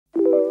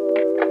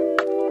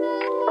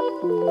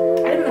don't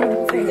know what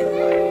I'm saying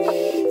anymore.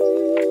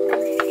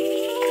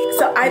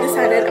 So I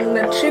decided I'm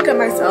gonna trigger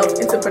myself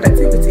into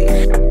productivity.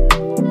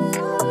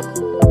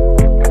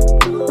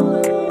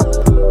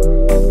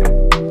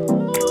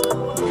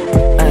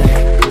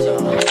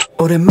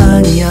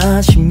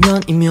 오랜만이야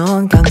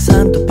 10년이면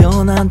강산 또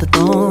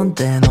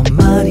변한다던데 넌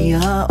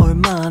말이야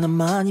얼마나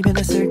많이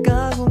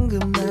변했을까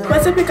궁금해.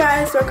 What's up you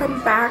guys,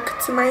 welcome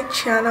back to my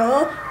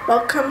channel.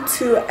 Welcome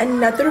to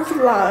another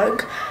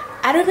vlog.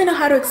 I don't even know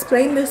how to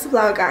explain this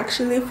vlog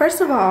actually. First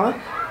of all,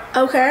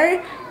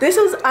 okay, this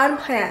was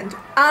unplanned,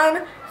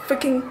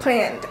 unfreaking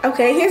planned.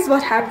 Okay, here's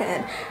what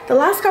happened. The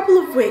last couple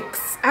of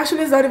weeks,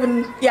 actually it's not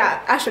even,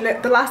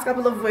 the last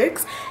couple of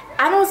weeks,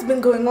 I know what's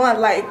been going on.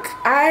 Like,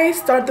 I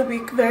start the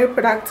week very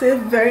productive,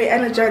 very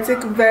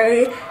energetic,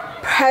 very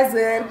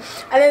present,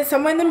 and then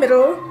somewhere in the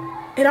middle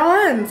it all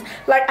ends.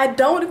 Like, I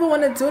don't even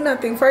want to do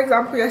nothing. For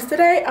example,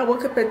 yesterday I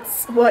woke up at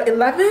what,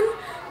 11,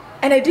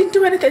 and I didn't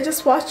do anything. I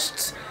just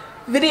watched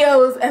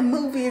videos and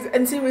movies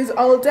and series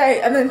all day.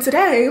 And then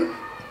today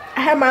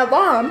I had my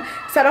alarm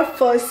set up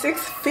for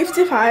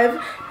 6:55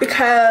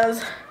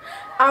 because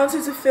I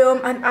wanted to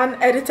film an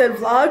unedited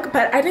vlog,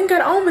 but I didn't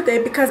get on with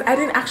it because I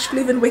didn't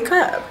actually even wake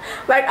up.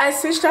 Like, I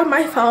switched off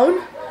my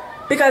phone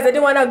because I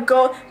didn't want to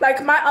go,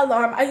 like, my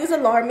alarm, I use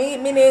Alarmy,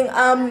 meaning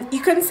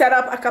you can set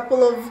up a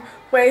couple of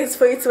ways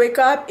for you to wake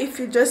up if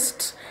you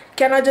just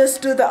cannot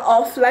just do the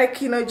off,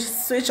 like, you know,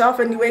 just switch off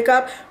and you wake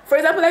up. For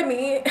example, like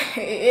me,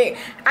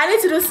 I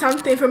need to do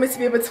something for me to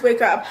be able to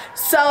wake up.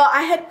 So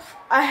I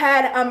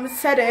had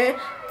set it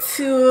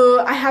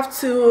to, I have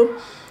to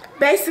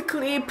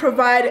basically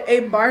provide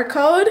a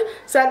barcode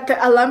so that the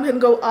alarm can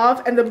go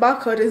off, and the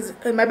barcode is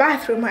in my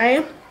bathroom,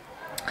 right?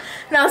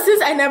 Now,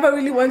 since I never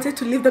really wanted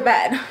to leave the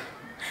bed,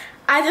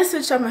 I just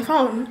switched off my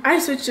phone. I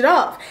switched it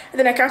off, and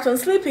then I kept on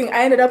sleeping.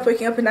 I ended up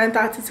waking up at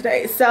 9:30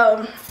 today,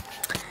 so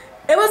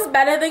it was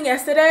better than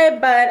yesterday,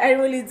 but I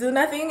didn't really do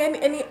nothing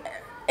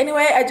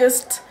anyway. I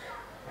just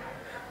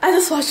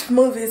watched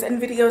movies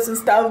and videos and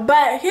stuff.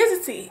 But here's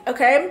the tea,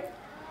 okay?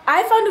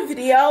 I found a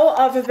video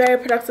of a very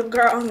productive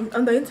girl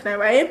on the internet,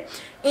 right?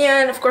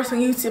 And of course on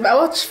YouTube. I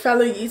watch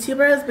fellow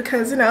YouTubers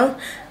because, you know,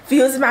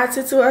 views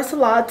matter to us a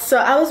lot. So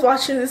I was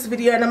watching this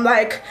video and I'm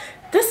like,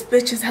 this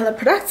bitch is hella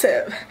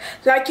productive.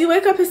 Like, you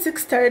wake up at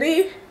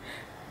 6:30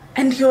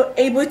 and you're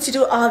able to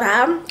do all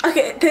that.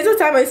 Okay, there's a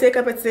time I wake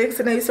up at 6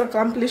 and I used to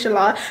accomplish a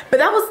lot, but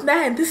that was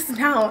then. This is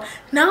now.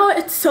 Now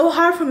it's so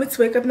hard for me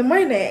to wake up in the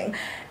morning.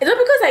 It's not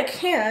because I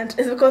can't,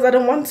 it's because I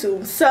don't want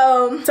to.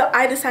 So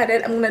I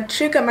decided I'm gonna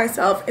trigger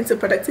myself into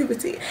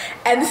productivity,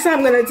 and this is how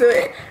I'm gonna do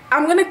it.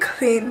 I'm gonna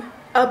clean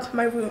up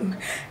my room.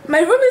 My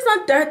room is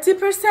not dirty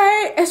per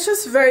se, it's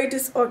just very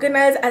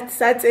disorganized at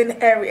certain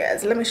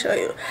areas. Let me show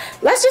you.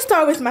 Let's just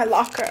start with my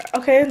locker,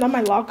 okay? Not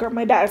my locker,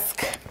 my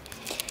desk.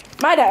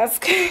 My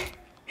desk.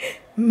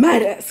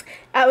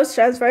 I was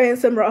transferring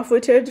some raw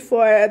footage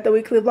for the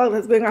weekly vlog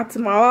that's going up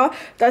tomorrow.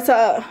 That's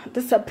a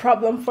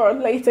problem for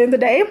later in the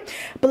day.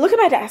 But look at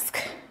my desk.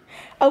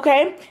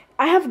 Okay,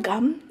 I have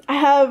gum. I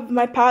have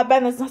my power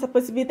bank that's not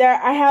supposed to be there.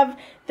 I have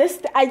this.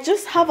 I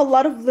just have a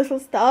lot of little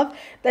stuff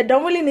that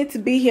don't really need to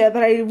be here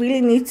that I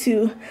really need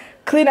to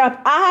clean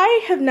up.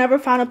 I have never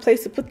found a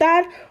place to put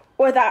that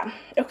or that.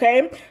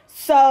 Okay,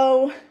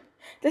 so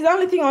this is the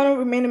only thing I want to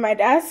remain in my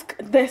desk.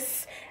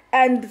 This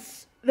and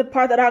the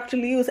part that I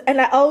actually use. And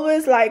I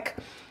always, like,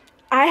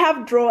 I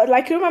have drawers.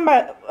 Like, you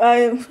remember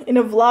in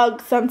a vlog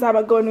some time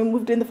ago when we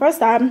moved in the first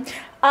time,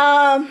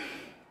 I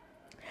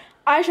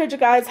showed you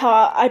guys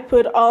how I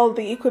put all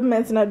the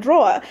equipment in a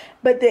drawer,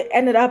 but they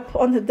ended up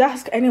on the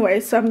desk anyway.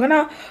 So I'm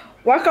gonna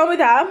work on with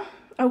that.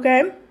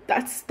 Okay,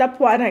 that's step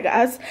one, I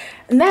guess.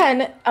 And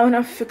then I want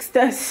to fix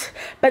this.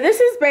 But this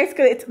is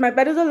basically, my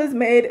bed is always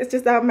made. It's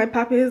just that my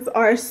puppies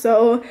are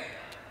so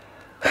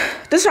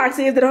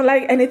distracted. They don't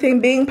like anything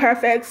being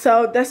perfect,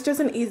 so that's just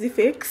an easy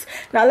fix.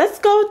 Now let's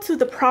go to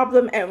the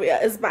problem area.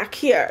 Is back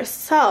here.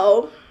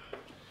 So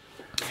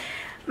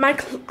my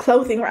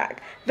clothing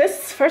rack.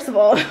 This, first of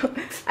all,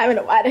 I don't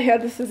know why the hell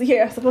this is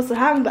here. I'm supposed to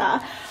hang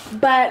that,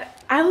 but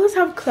I always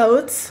have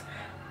clothes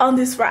on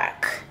this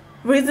rack.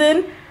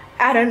 Reason,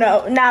 I don't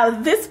know. Now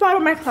this part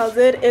of my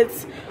closet,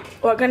 it's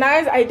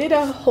organized. I did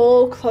a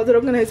whole closet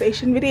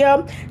organization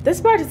video.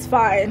 This part is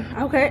fine,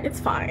 okay? It's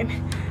fine.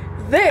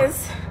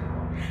 This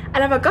I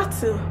never got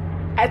to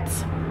at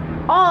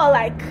all.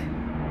 Like,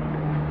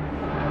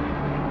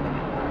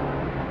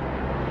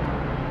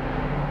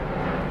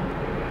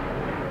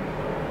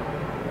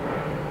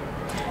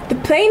 the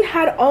plane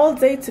had all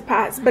day to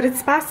pass, but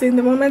it's passing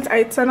the moment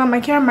I turn on my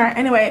camera.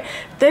 Anyway,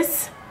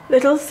 this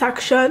little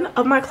section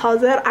of my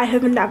closet I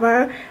have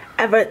never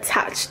ever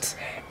touched,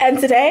 and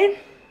today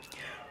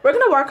we're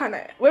gonna work on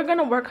it. We're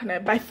gonna work on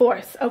it by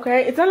force,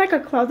 okay? It's not like a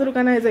closet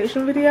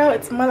organization video,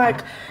 it's more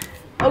like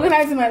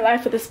organizing my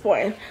life at this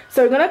point.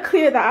 So we're gonna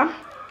clear that,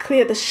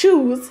 clear the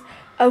shoes,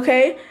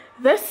 okay?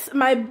 This,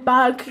 my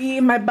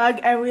bag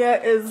area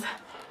is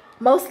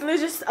mostly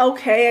just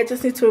okay. I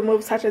just need to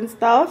remove certain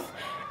stuff.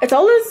 It's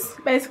always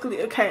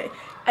basically okay.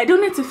 I do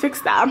need to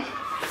fix that.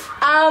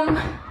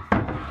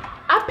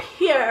 Up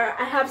here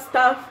I have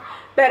stuff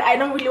that I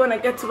don't really want to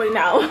get to right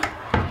now.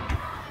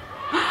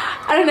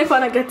 I don't know if I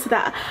want to get to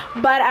that.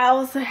 But I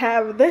also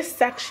have this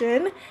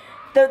section.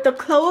 The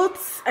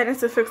clothes, I need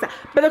to fix that.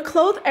 But the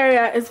clothes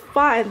area is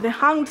fine. The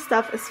hung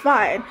stuff is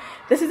fine.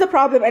 This is the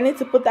problem. I need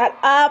to put that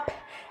up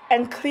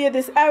and clear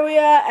this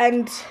area,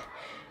 and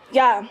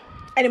yeah.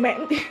 Anyway,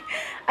 and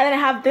then I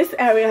have this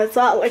area as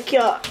well. Like,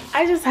 yo,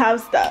 I just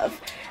have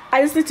stuff.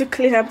 I just need to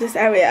clean up this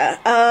area.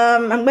 I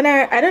don't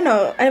know, I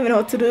don't even know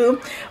what to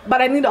do,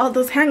 but I need all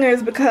those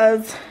hangers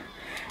because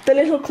the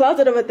little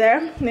closet over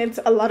there needs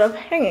a lot of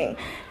hanging.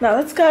 Now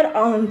let's get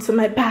on to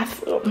my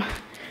bathroom.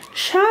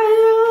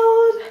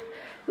 Child,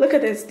 look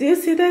at this. Do you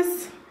see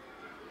this?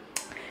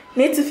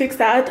 Need to fix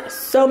that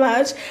so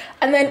much.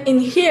 And then in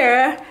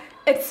here,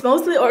 it's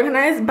mostly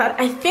organized, but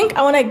I think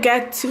I want to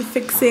get to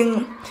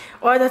fixing,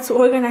 or that's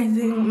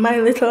organizing my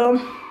little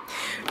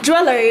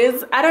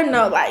jewelries. I don't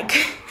know, like,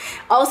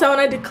 also I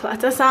want to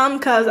declutter some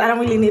because I don't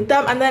really need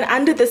them. And then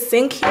under the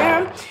sink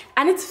here,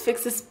 I need to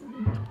fix this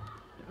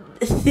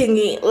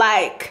thingy.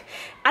 Like,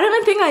 I don't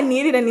even think I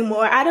need it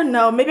anymore. I don't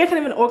know, maybe I can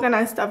even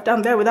organize stuff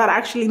down there without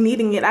actually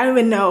needing it. I don't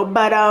even know,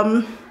 but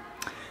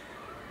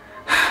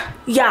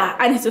yeah,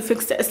 I need to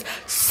fix this.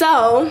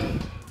 So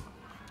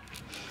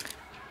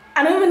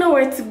I don't even know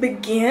where to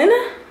begin.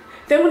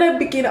 Then when I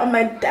begin on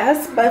my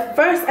desk, but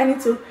first I need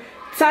to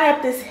tie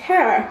up this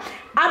hair.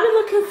 I've been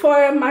looking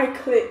for my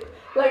clip.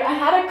 Like, I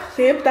had a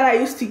clip that I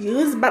used to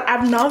use, but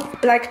I've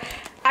not, like,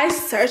 I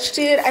searched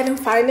it, I didn't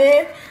find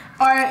it,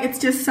 or it's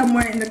just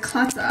somewhere in the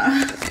clutter.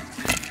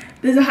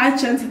 There's a high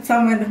chance it's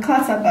somewhere in the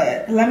clutter,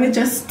 but let me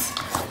just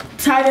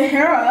tie the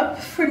hair up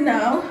for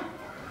now,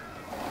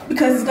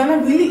 because it's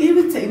gonna really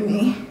irritate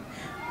me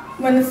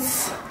when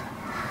it's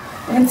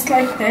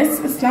like this.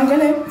 It's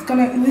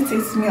gonna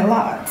irritate me a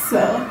lot, so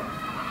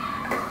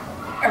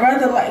I'd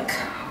rather like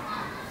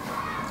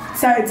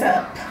tie it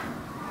up.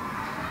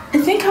 I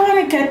think I want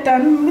to get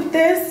done with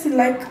this in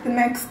like the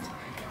next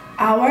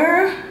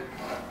hour.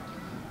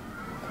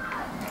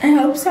 I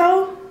hope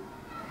so.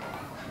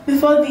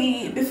 Before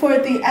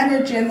the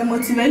energy and the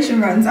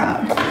motivation runs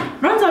out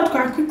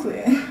quite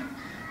quickly.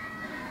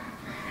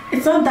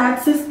 It's not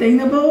that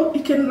sustainable.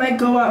 It can like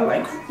go out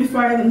like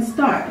before I even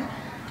start.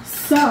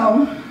 So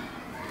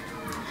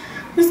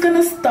I'm just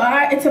gonna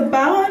start. It's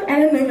about, I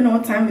don't even know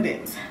what time it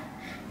is.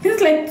 I think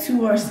it's like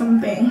 2 or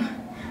something.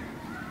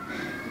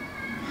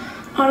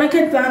 I want to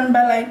get done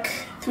by like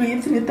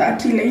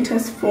 3:30,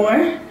 latest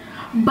 4.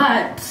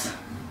 But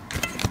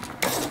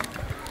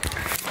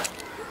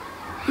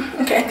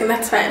okay, I think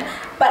that's fine.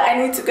 But I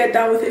need to get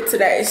done with it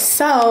today.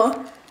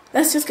 So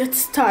let's just get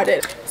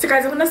started. So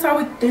guys, I'm gonna start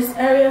with this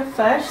area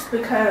first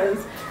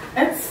because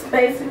it's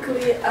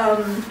basically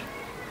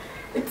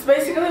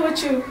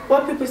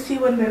what people see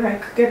when they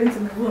like get into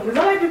my room. It's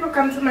not like people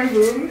come to my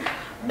room,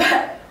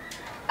 but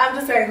I'm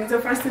just saying it's the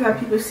first thing that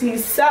people see.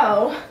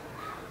 So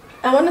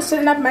I want to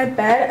straighten up my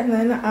bed, and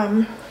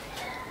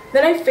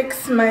then I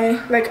fix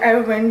my, like, I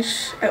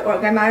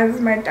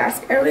organize my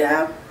desk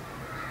area.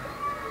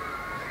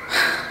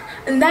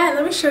 And then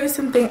let me show you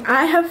something.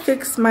 I have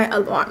fixed my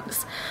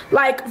alarms.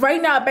 Like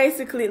right now,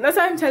 basically, that's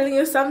why I'm telling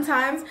you,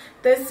 sometimes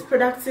this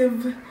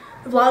productive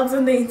vlogs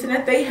on the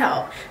internet, they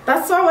help.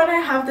 That's why when I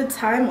have the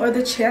time or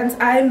the chance,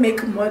 I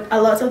make a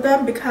lot of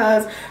them,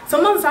 because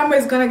someone somewhere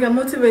is gonna get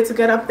motivated to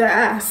get up their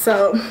ass.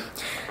 So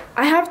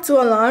I have 2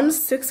 alarms,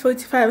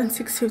 6:45 and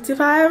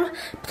 6:55,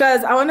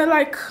 because I want to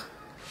like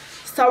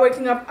start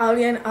waking up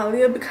earlier and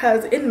earlier,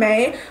 because in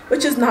May,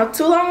 which is not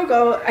too long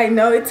ago, I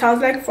know it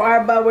sounds like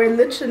far, but we're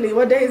literally,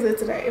 what day is it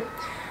today?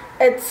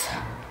 It's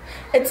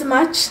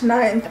March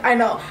 9th, I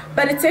know,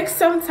 but it takes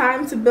some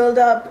time to build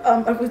up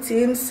a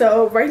routine.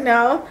 So right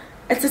now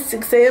it's a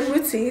 6 a.m.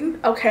 routine,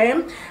 okay,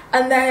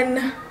 and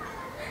then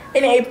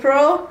in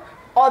April,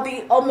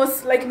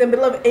 almost like in the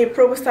middle of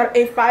April, we start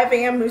a 5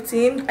 a.m.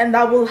 routine, and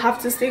that will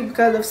have to stay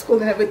because of school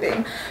and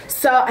everything.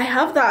 So I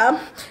have that,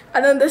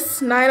 and then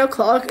this 9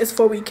 o'clock is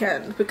for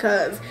weekend,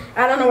 because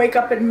I don't wake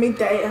up at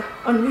midday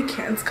on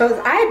weekends, because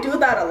I do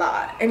that a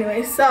lot.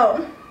 Anyway,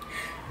 so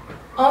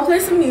I'll play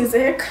some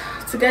music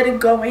to get it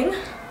going.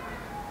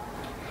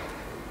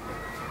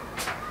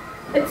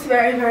 It's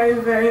very, very,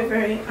 very,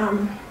 very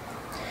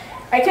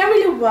I can't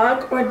really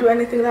work or do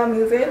anything without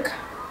music.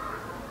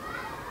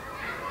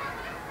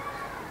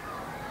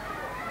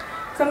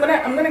 So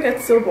I'm gonna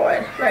get so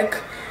bored, like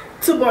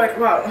too bored.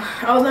 Wow,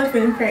 I was not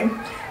feeling pain.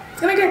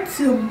 It's gonna get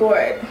too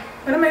bored.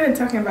 What am I even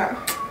talking about?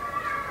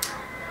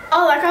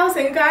 Oh, like I was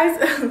saying, guys,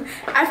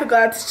 I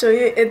forgot to show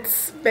you.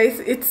 It's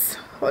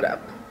hold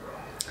up.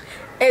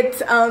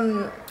 It's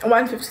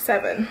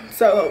 1:57,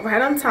 so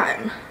right on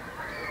time.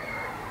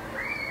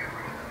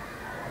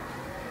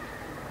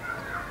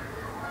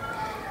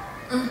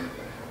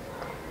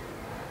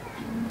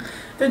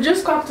 The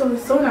juice cocktail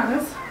is so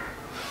nice.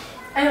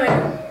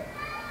 Anyway.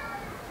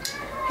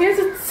 Here's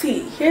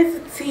a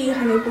tea,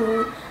 honey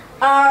boo.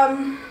 I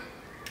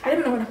don't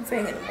even know what I'm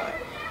saying anymore.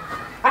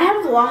 I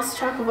have lost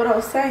track of what I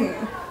was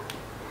saying,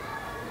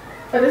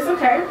 but it's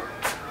okay.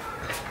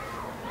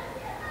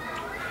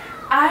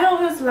 I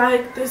always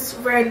like this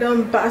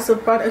random burst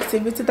of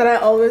productivity that I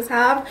always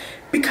have,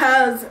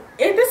 because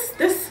it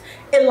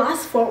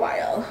lasts for a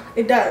while.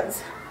 It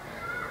does.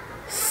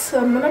 So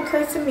I'm gonna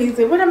play some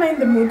music. What am I in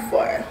the mood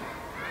for?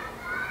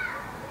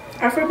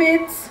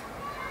 Afrobeats,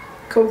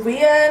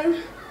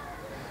 Korean,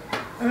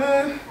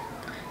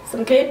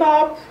 some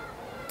K-pop.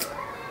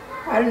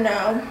 I don't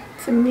know.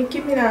 Some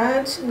Nicki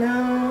Minaj.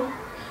 No.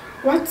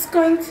 What's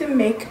going to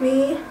make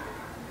me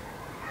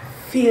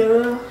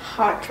feel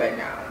hot right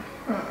now?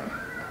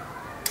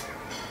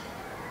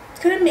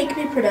 It's gonna make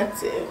me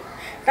productive.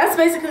 That's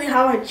basically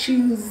how I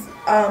choose.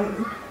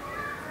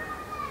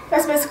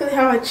 That's basically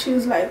how I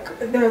choose like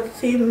the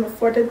theme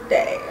for the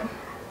day.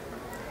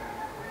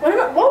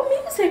 What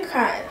music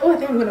kind? Oh, I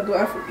think I'm gonna go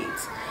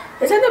Afrobeats.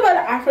 The thing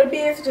about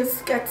Afrobeats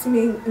just gets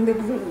me in the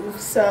groove.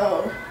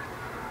 So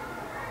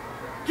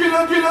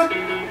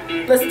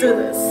let's do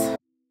this.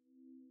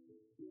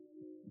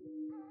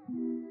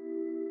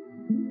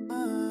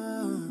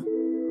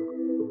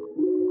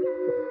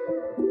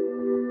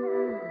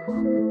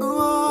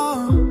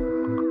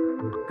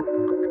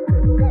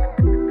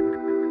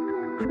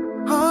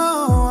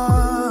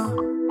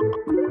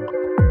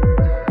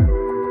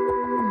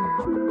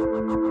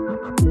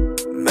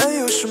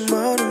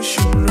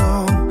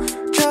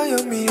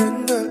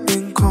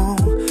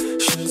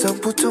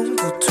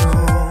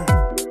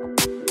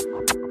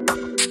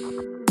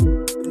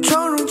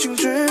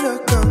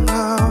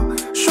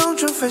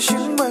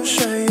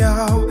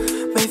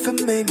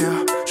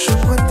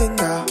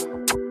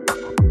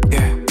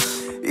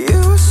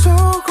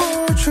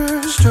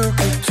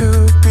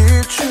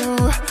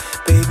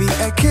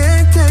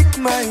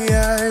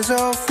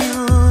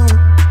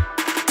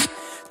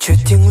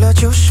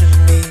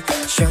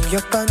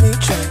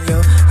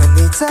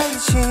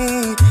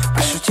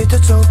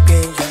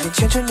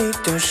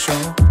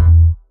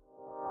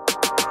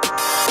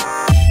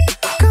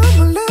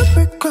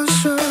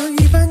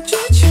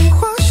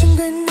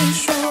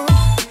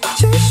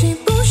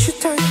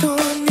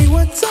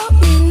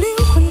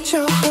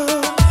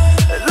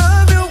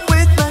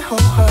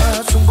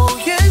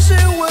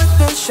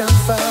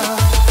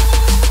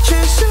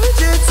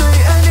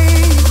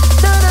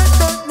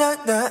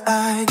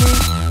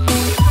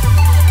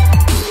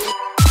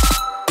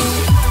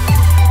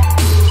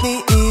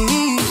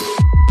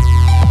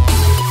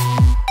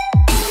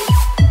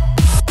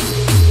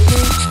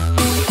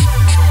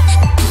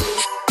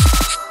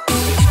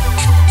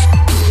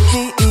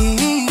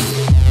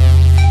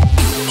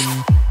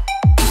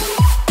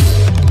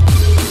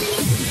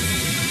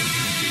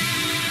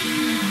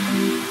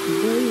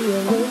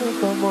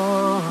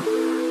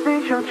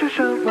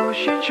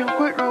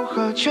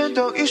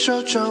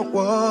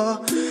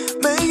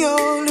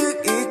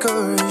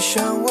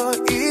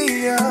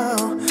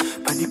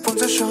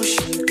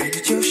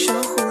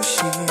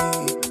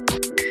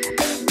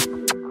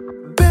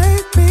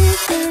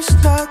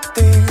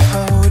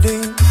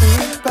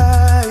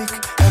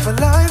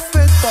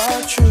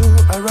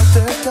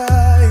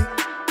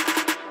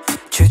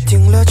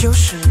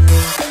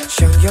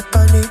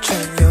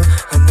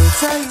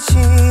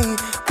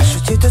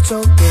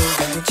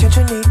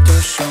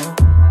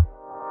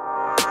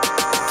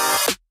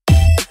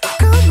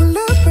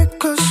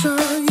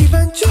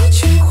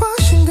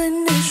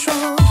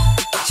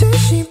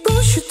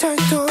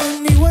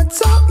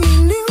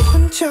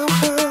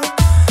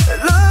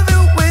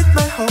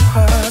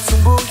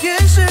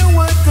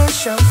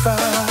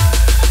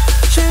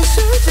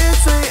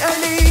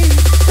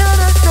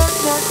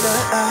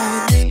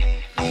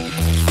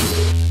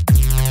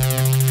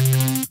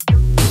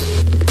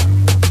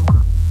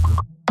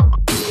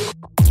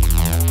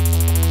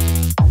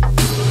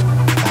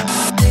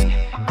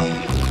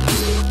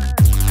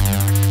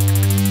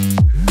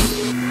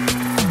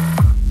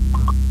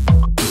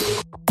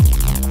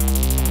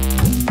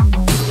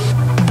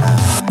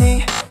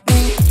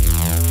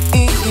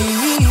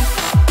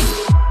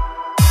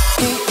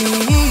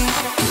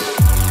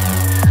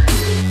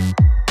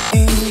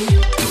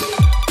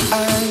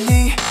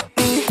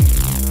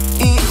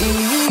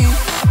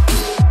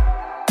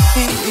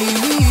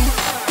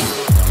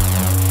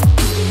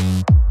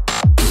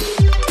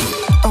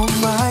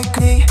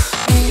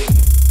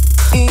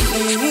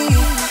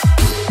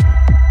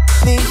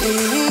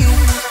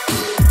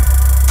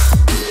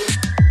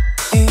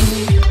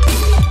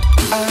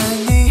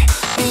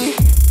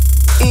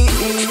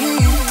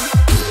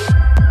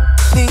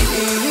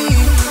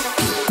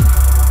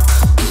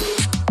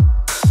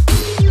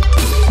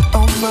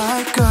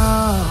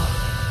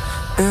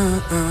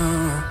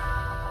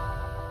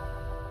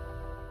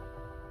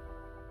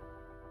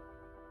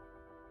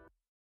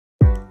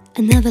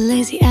 Another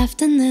lazy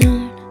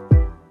afternoon.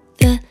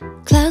 The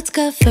clouds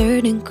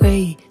covered in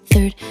gray.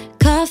 Third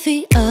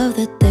coffee of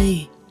the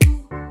day.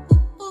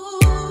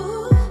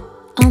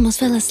 Almost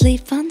fell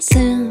asleep on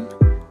Zoom.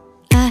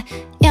 I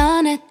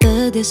yawn at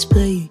the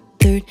display.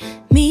 Third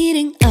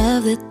meeting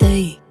of the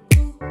day.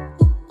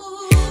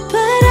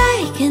 But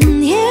I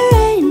can hear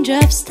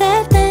raindrops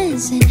tap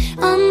dancing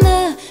on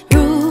the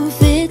roof.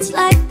 It's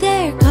like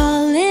they're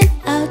calling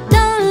out,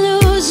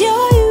 don't lose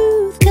your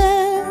youth.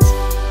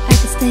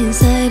 stay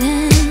inside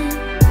and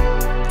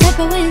type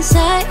away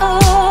inside.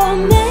 Oh,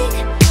 make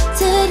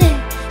today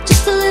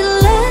just a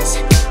little less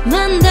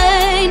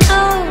mundane.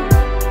 Oh, I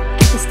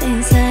can stay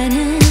inside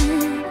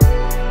and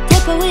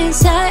type away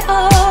inside.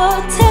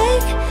 Oh,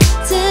 take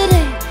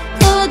today,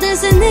 go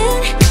dancing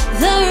in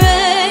the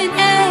rain.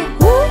 Hey,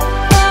 woo, oh,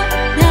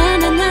 na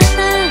na na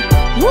na,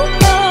 woo,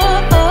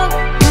 oh, oh,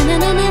 na na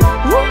na na,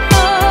 woo, oh,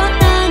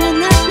 na na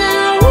na na,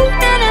 woo,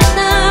 na na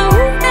na,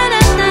 woo, na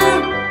na na.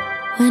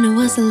 When I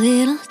was a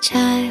little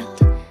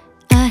child,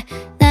 I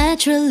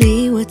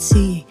naturally would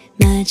see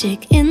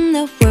magic in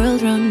the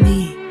world around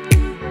me.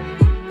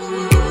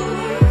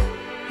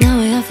 Now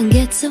I often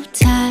get so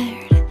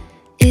tired,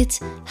 it's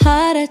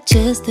harder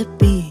just to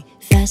be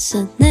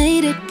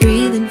fascinated,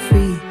 breathing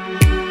free.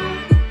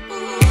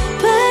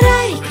 But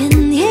I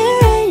can hear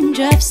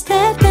raindrops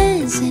tap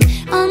dancing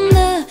on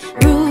the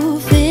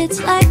roof. It's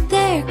like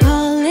they're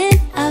calling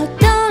out,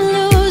 don't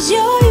lose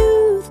your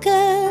youth.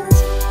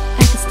 Cause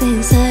I can stay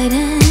inside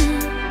and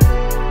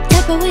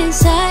tap away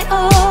inside.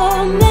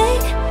 Oh,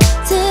 make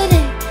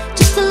today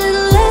just a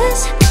little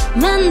less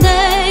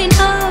mundane.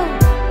 Oh,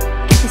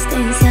 I can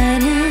stay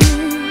inside and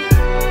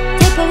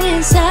tap away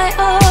inside.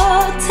 Oh,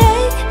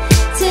 take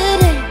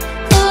today,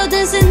 go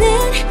dancing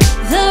in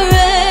the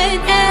rain.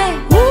 Hey,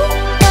 woo, oh,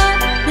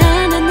 na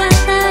na na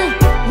na,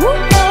 woo,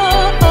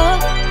 oh, oh,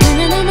 na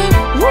na na na,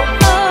 woo, oh,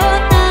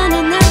 na na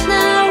na na,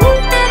 woo,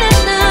 na na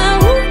na,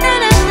 woo, na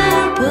na na.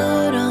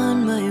 Put on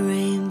my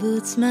rain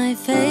boots, my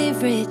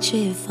favorite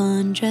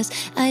chiffon dress.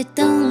 I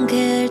don't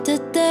care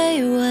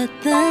today what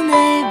the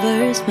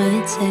neighbors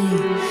might say.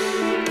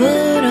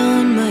 Put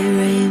on my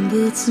rain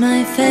boots,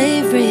 my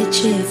favorite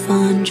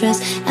chiffon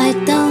dress. I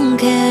don't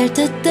care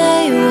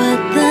today what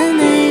the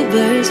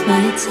neighbors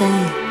might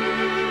say.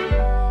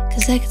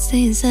 Cause I could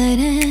stay inside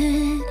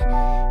and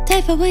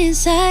type away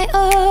inside.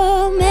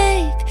 Oh,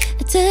 make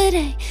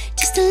today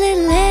just a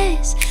little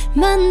less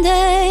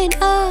mundane.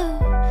 Oh,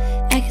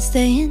 I could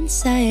stay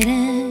inside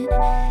and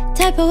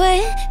type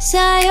away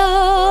inside.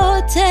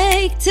 Oh,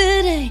 take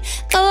today,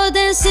 go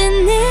dancing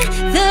in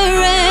the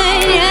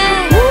rain.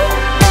 Yeah. Woo, oh,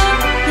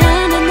 na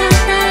na na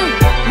na,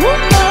 woo, oh,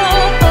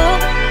 oh,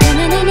 na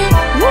na na,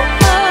 woo, oh,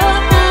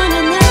 na na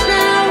na na,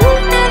 woo,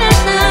 na na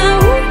na,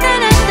 woo, na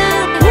na na,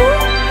 woo, oh,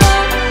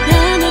 na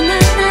na na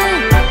na,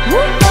 woo,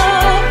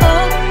 oh,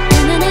 oh,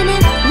 na na na,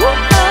 woo, oh,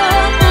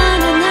 na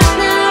na na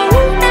na,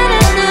 woo, na na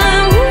na,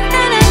 woo,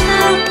 na na na.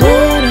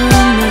 Put on my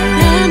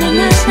rain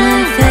boots, my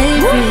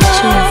favorite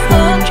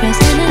chiffon dress.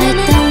 I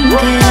don't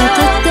care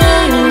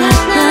today what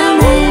the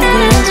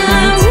neighbors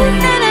might say.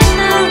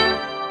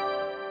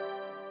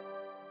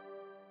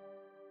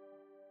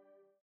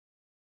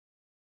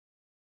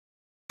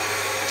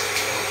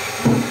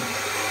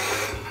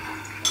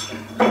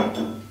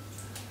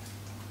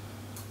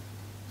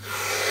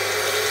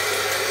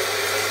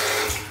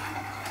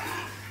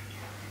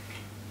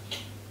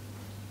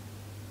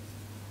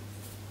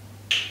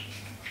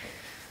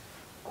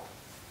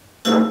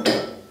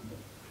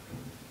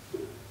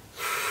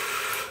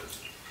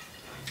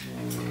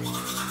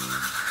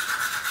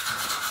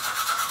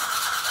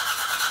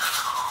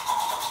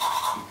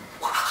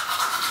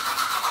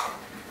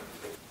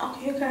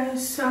 Okay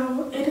guys,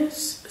 so it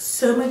is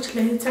so much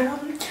later.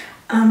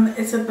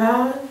 It's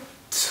about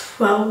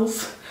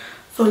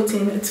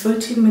 12:14. It's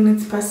 14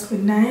 minutes past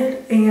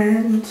midnight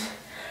and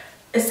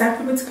it's time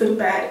for me to go to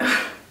bed.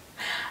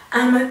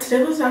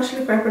 Today was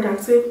actually quite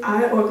productive.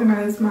 I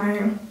organized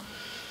my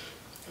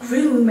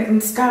room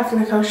and stuff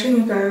like I was showing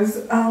you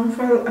guys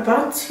for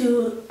about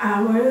 2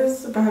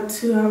 hours,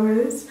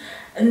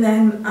 and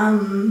then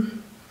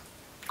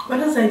what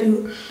else I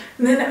do?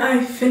 And then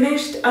I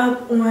finished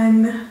up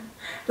on,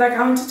 like,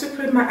 I wanted to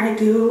create my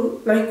ideal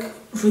like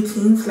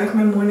routines, like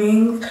my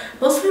mornings,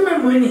 mostly my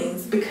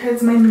mornings,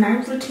 because my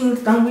night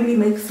routines don't really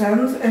make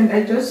sense and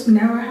I just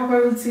never have a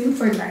routine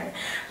for night.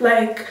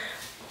 Like,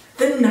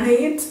 the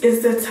night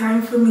is the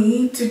time for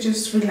me to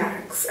just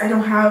relax. I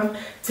don't have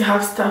to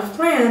have stuff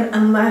planned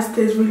unless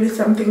there's really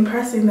something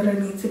pressing that I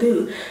need to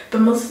do.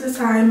 But most of the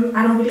time,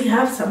 I don't really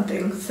have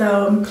something.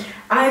 So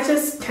I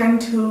just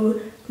tend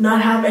to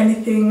not have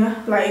anything,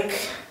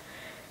 like,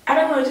 I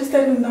don't know, I just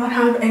tend to not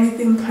have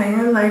anything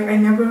planned. Like, I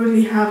never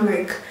really have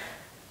like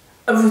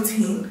a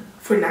routine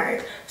for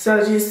night. So I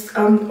was just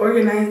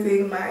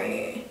organizing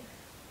my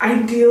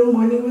ideal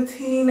morning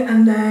routine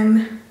and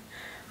then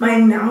my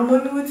now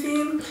morning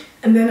routine,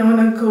 and then I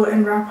want to go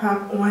and wrap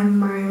up on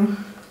my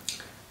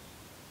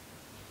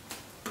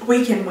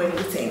weekend morning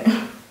routine.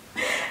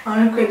 I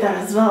want to create that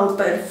as well,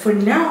 but for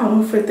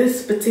now, for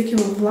this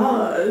particular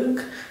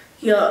vlog,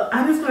 yo,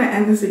 I'm just gonna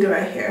end this video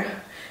right here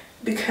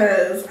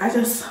because I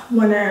just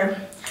want to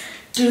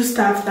do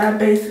stuff that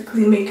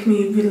basically make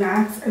me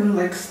relax and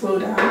like slow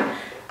down.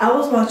 I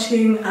was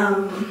watching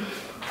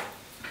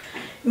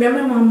me and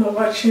my mom were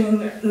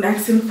watching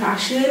Next in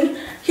Fashion.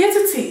 Here's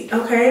a tea,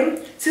 okay?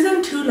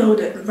 Season 2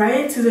 loaded,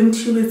 right? Season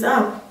 2 is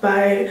up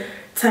by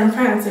Tan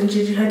France and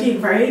Gigi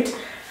Hadid, right?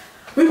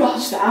 We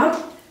watched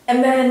that.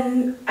 And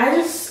then I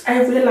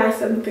realized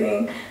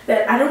something,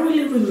 that I don't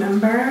really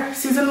remember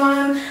season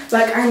 1.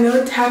 Like, I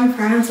know Tam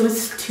France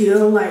was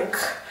still like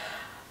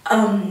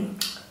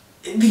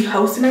the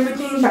host and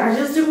everything, but I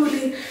just didn't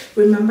really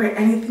remember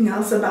anything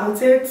else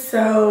about it.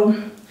 So,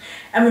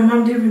 and my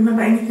mom didn't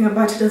remember anything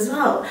about it as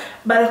well.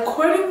 But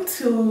according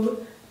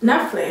to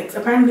Netflix,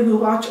 apparently we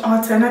watched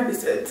all 10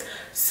 episodes.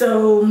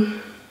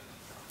 So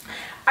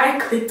I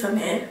clicked on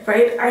it,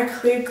 right? I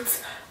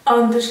clicked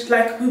on this,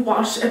 like, we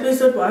watched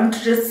episode 1 to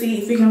just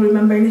see if we can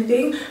remember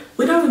anything.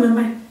 We don't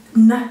remember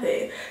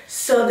nothing.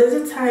 So there's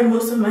a time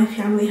most of my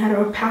family had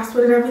our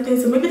password and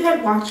everything, so maybe they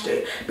had watched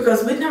it,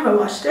 because we never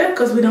watched it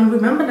because we don't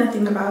remember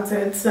nothing about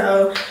it.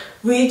 So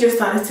we just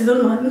started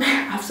season 1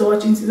 after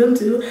watching season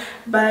 2,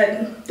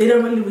 but they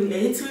don't really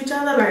relate to each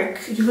other.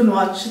 Like, you can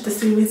watch the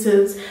series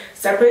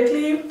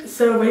separately.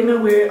 So right now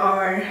we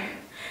are,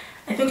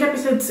 I think,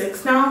 episode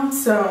 6 now,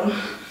 so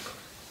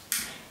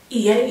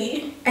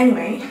yay.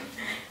 Anyway,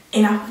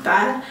 enough of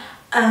that.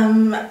 I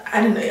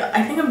don't know,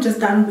 I think I'm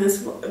just done with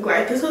this vlog.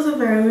 Like, this was a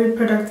very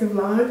productive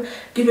vlog,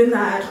 given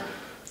that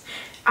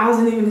I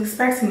wasn't even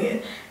expecting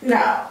it.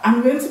 Now,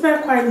 I'm going to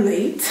bed quite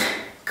late,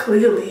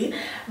 clearly,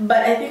 but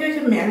I think I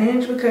can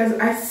manage because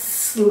I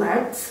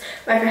slept.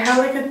 Like, I had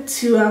like a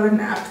 2-hour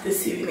nap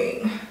this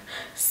evening,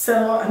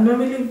 so I'm not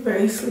really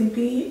very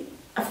sleepy.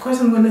 Of course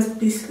I'm going to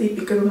be sleepy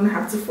because I'm going to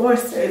have to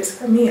force it,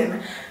 I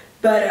mean,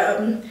 but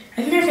I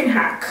think I can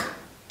hack.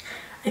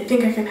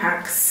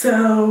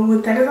 So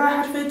that is all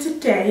I had for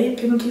today.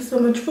 Thank you so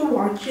much for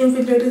watching. If you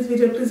enjoyed this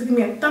video, please give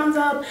me a thumbs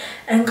up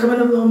and comment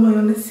down below what you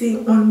want to see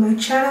on my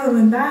channel.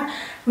 And with that,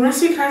 I'm gonna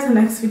see you guys in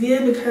the next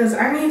video because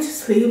I need to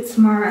sleep.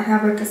 Tomorrow I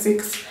have like a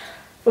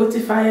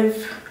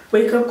 6:45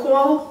 wake up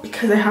call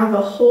because I have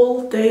a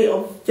whole day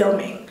of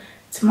filming.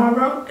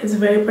 Tomorrow is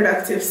very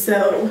productive,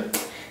 so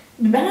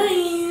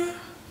bye.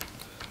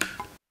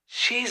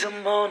 She's a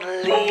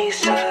Mona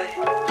Lisa.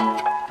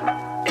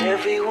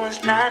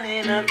 Everyone's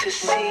lining up to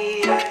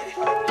see her.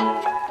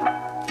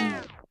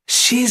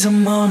 She's a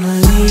Mona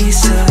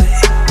Lisa.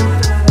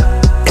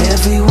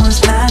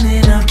 Everyone's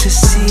lining up to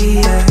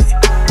see her.